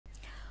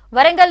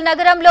వరంగల్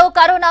నగరంలో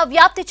కరోనా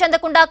వ్యాప్తి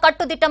చెందకుండా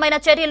కట్టుదిట్టమైన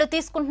చర్యలు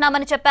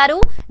తీసుకుంటున్నామని చెప్పారు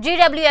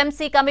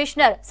జీడబ్ల్యూఎంసీ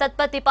కమిషనర్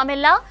సత్పతి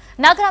పమెల్లా.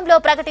 నగరంలో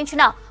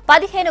ప్రకటించిన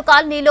 15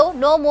 కాలనీలో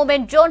నో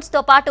మూవ్మెంట్ జోన్స్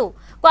తో పాటు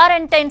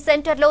క్వారంటైన్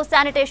సెంటర్లో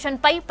శానిటేషన్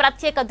పై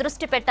ప్రత్యేక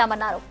దృష్టి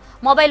పెట్టామన్నారు.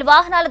 మొబైల్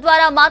వాహనాల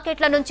ద్వారా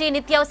మార్కెట్ల నుంచి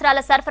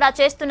నిత్యావసరాల సరఫరా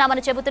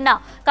చేస్తున్నామని చెబుతున్న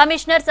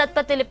కమిషనర్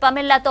సత్పతి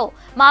పమెల్లాతో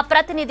మా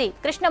ప్రతినిధి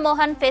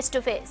Krishnamohan face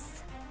to face.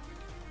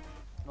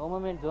 No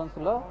movement Jones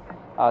లో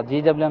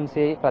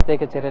జీడబ్ల్యూఎంసీ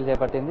ప్రత్యేక చర్యలు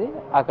చేపట్టింది.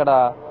 అక్కడ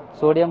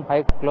సోడియం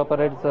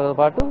హైక్లోరైడ్ తో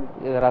పాటు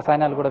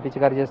రసాయనాలు కూడా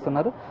పిచికారీ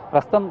చేస్తున్నారు.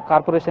 ప్రస్తుతం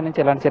కార్పొరేషన్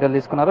నుంచి ఎలాంటి చర్యలు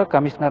తీసుకున్నారో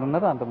కమిషనర్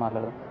ఉన్నారు, అంటూ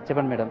మాట్లాడారు.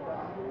 చెప్పండి మేడం,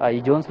 ఈ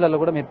జోన్స్లలో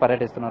కూడా మీరు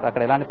పర్యటిస్తున్నారు,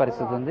 అక్కడ ఎలాంటి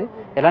పరిస్థితి ఉంది,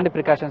 ఎలాంటి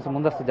ప్రికాషన్స్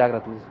ముందస్తు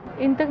జాగ్రత్తలు?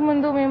 ఇంతకు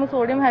ముందు మేము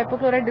సోడియం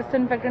హైపోక్లోరైడ్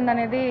డిస్ఇన్ఫెక్టెంట్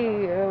అనేది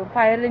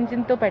ఫైర్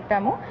ఇంజిన్ తో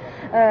పెట్టాము.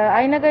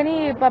 అయినా కానీ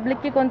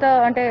పబ్లిక్ కి కొంత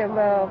అంటే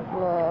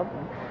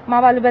మా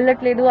వాళ్ళు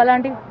వెళ్ళట్లేదు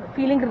అలాంటి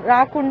ఫీలింగ్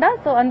రాకుండా,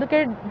 సో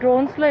అందుకే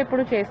డ్రోన్స్ లో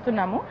ఇప్పుడు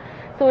చేస్తున్నాము.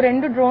 సో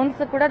 2 డ్రోన్స్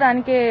కూడా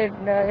దానికే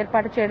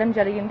ఏర్పాటు చేయడం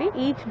జరిగింది.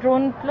 ఈచ్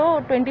డ్రోన్ లో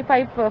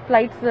 25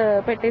 ఫ్లైట్స్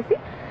పెట్టేసి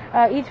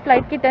ఈచ్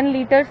ఫ్లైట్ కి 10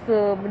 లీటర్స్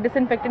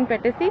డిస్ఇన్ఫెక్టెంట్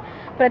పెట్టేసి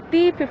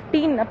ప్రతి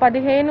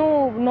 15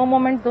 నో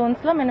మూవ్మెంట్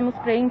జోన్స్ లో మేము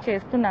స్ప్రేయింగ్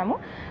చేస్తున్నాము.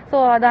 సో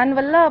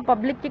దానివల్ల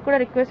పబ్లిక్ కి కూడా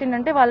రిక్వెస్ట్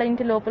ఏంటంటే వాళ్ళ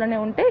ఇంటి లోపలనే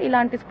ఉంటే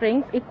ఇలాంటి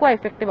స్ప్రేయింగ్ ఎక్కువ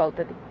ఎఫెక్టివ్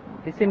అవుతుంది.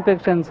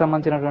 డిస్ఇన్ఫెక్షన్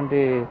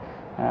సంబంధించినటువంటి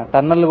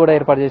టన్నల్ కూడా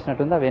ఏర్పాటు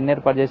చేసినట్టుంది, అవి ఎన్ని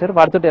ఏర్పాటు చేశారు,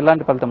 వాటితో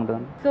ఎలాంటి ఫలితం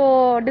ఉంటుంది? సో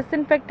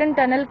డిస్ఇన్ఫెక్టెంట్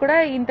టనల్ కూడా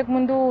ఇంతకు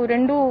ముందు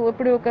 2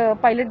 ఇప్పుడు ఒక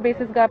పైలట్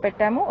బేసిస్ గా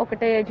పెట్టాము.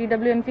 ఒకటే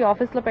జీడబ్ల్యూఎంసీ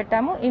ఆఫీస్ లో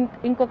పెట్టాము,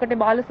 ఇంకొకటి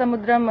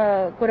బాలసముద్రం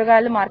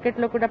కూరగాయల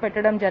మార్కెట్ లో కూడా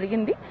పెట్టడం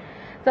జరిగింది.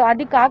 సో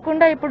అది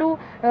కాకుండా ఇప్పుడు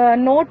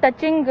no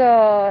touching,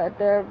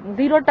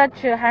 0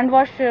 touch hand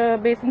wash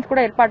basins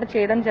కూడా ఏర్పాటు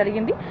చేయడం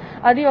జరిగింది.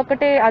 అది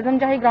ఒకటే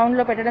అజంజాహి గ్రౌండ్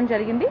లో పెట్టడం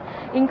జరిగింది.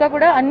 ఇంకా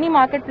కూడా అన్ని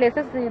మార్కెట్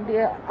ప్లేసెస్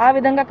ఆ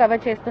విధంగా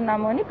కవర్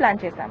చేస్తున్నాము అని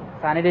ప్లాన్ చేశాము.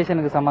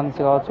 శానిటేషన్ కి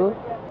సంబంధించి కావచ్చు,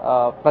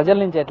 ప్రజల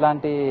నుంచి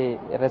ఎట్లాంటి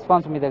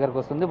రెస్పాన్స్ మీ దగ్గరకు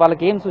వస్తుంది,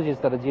 వాళ్ళకి ఏం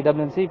సూచిస్తారు?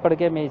 జీడబ్ల్యూఎంసీ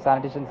ఇప్పటికే మీ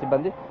శానిటేషన్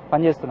సిబ్బంది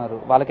పనిచేస్తున్నారు,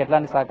 వాళ్ళకి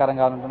ఎట్లాంటి సహకారం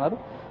కావాలంటున్నారు,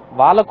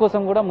 వాళ్ళ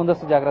కోసం కూడా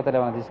ముందస్తు జాగ్రత్తలు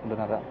ఏమైనా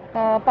తీసుకుంటున్నారా?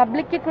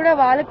 పబ్లిక్ కి కూడా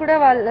వాళ్ళు కూడా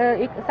వాళ్ళ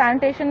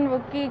శానిటేషన్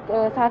కి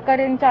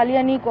సహకరించాలి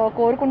అని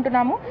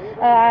కోరుకుంటున్నాము.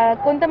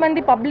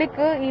 కొంతమంది పబ్లిక్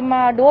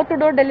మా డోర్ టు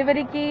డోర్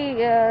డెలివరీకి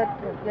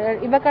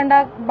ఇవ్వకుండా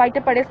బయట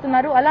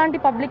పడేస్తున్నారు. అలాంటి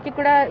పబ్లిక్ కి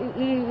కూడా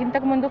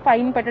ఇంతకు ముందు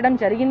ఫైన్ పెట్టడం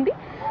జరిగింది.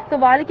 సో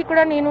వాళ్ళకి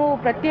కూడా నేను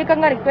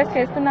ప్రత్యేకంగా రిక్వెస్ట్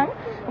చేస్తున్నాను.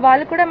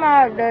 వాళ్ళు కూడా మా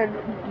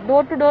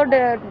డోర్ టు డోర్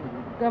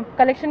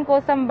కలెక్షన్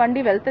కోసం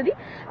బండి వెళ్తుంది.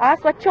 ఆ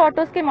స్వచ్ఛ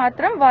ఆటోస్ కి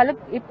మాత్రం వాళ్ళు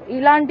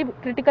ఇలాంటి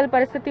క్రిటికల్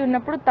పరిస్థితి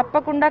ఉన్నప్పుడు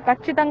తప్పకుండా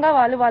ఖచ్చితంగా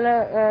వాళ్ళు వాళ్ళ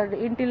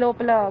ఇంటి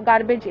లోపల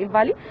గార్బేజ్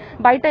ఇవ్వాలి.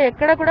 బయట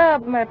ఎక్కడ కూడా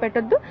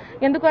పెట్టొద్దు,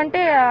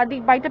 ఎందుకంటే అది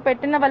బయట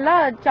పెట్టిన వల్ల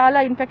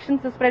చాలా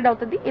ఇన్ఫెక్షన్స్ స్ప్రెడ్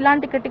అవుతుంది.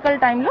 ఇలాంటి క్రిటికల్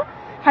టైంలో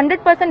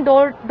 100%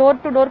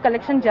 డోర్ టు డోర్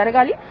కలెక్షన్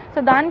జరగాలి.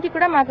 సో దానికి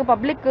కూడా మాకు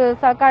పబ్లిక్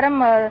సహకారం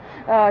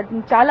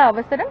చాలా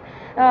అవసరం.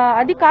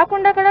 అది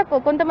కాకుండా కూడా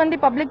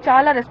కొంతమంది పబ్లిక్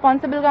చాలా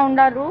రెస్పాన్సిబుల్ గా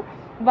ఉన్నారు.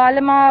 వాళ్ళ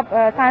మా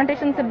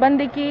శానిటేషన్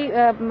సిబ్బందికి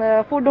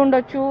ఫుడ్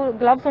ఉండొచ్చు,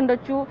 గ్లవ్స్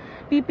ఉండొచ్చు,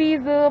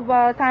 పీపీస్,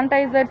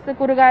 శానిటైజర్స్,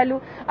 కూరగాయలు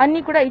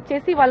అన్ని కూడా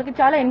ఇచ్చేసి వాళ్ళకి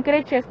చాలా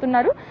ఎంకరేజ్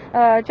చేస్తున్నారు.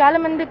 చాలా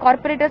మంది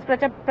కార్పొరేటర్స్,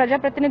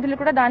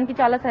 ప్రజాప్రతినిధులు కూడా దానికి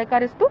చాలా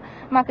సహకరిస్తూ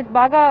మాకు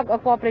బాగా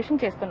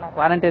కోఆపరేషన్ చేస్తున్నారు.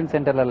 క్వారంటైన్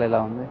సెంటర్లలో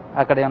ఎలా ఉంది,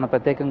 అక్కడ ఏమైనా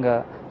ప్రత్యేకంగా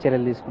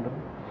చర్యలు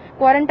తీసుకుంటున్నారు?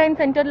 క్వారంటైన్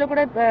సెంటర్ లో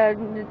కూడా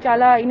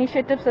చాలా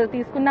ఇనిషియేటివ్స్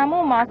తీసుకున్నాము.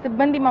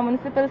 మా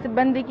మున్సిపల్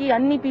సిబ్బందికి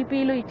అన్ని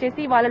పీపీలు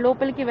ఇచ్చేసి వాళ్ళ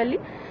లోపలికి వెళ్లి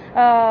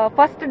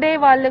ఫస్ట్ డే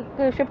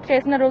వాళ్ళకు షిఫ్ట్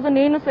చేసిన రోజు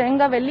నేను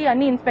స్వయంగా వెళ్లి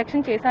అన్ని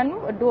ఇన్స్పెక్షన్ చేశాను.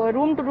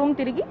 రూమ్ టు రూమ్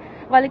తిరిగి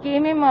వాళ్ళకి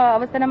ఏమేమి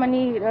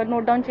అవసరమని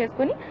నోట్ డౌన్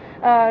చేసుకుని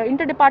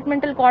ఇంటర్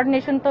డిపార్ట్మెంటల్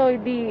కోఆర్డినేషన్ తో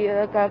ఇది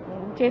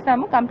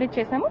కంప్లీట్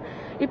చేశాము.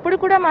 ఇప్పుడు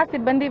కూడా మా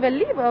సిబ్బంది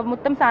వెళ్లి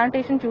మొత్తం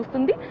శానిటేషన్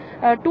చూస్తుంది.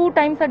 2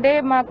 times a day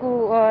మాకు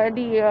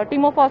అది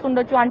టిమోఫాస్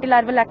ఉండొచ్చు యాంటీ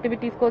లార్వల్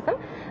యాక్టివిటీస్ కోసం.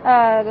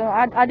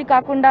 అది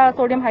కాకుండా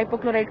సోడియం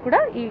హైపోక్లోరైడ్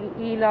కూడా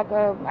ఈ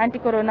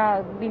యాంటీ కరోనా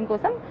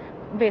దీనికోసం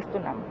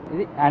వేస్తున్నాం.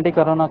 ఇది యాంటీ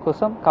కరోనా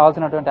కోసం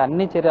కావాల్సినటువంటి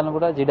అన్ని చర్యలను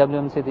కూడా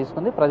జీడబ్ల్యూఎంసీ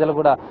తీసుకుంది. ప్రజలు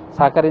కూడా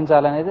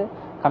సహకరించాలనేది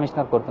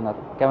కమిషనర్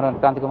కోరుతున్నారు. కెమెరా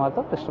క్రాంతి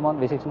కుమార్తో కృష్ణమోహన్,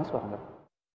 V6 న్యూస్, వరంగల్.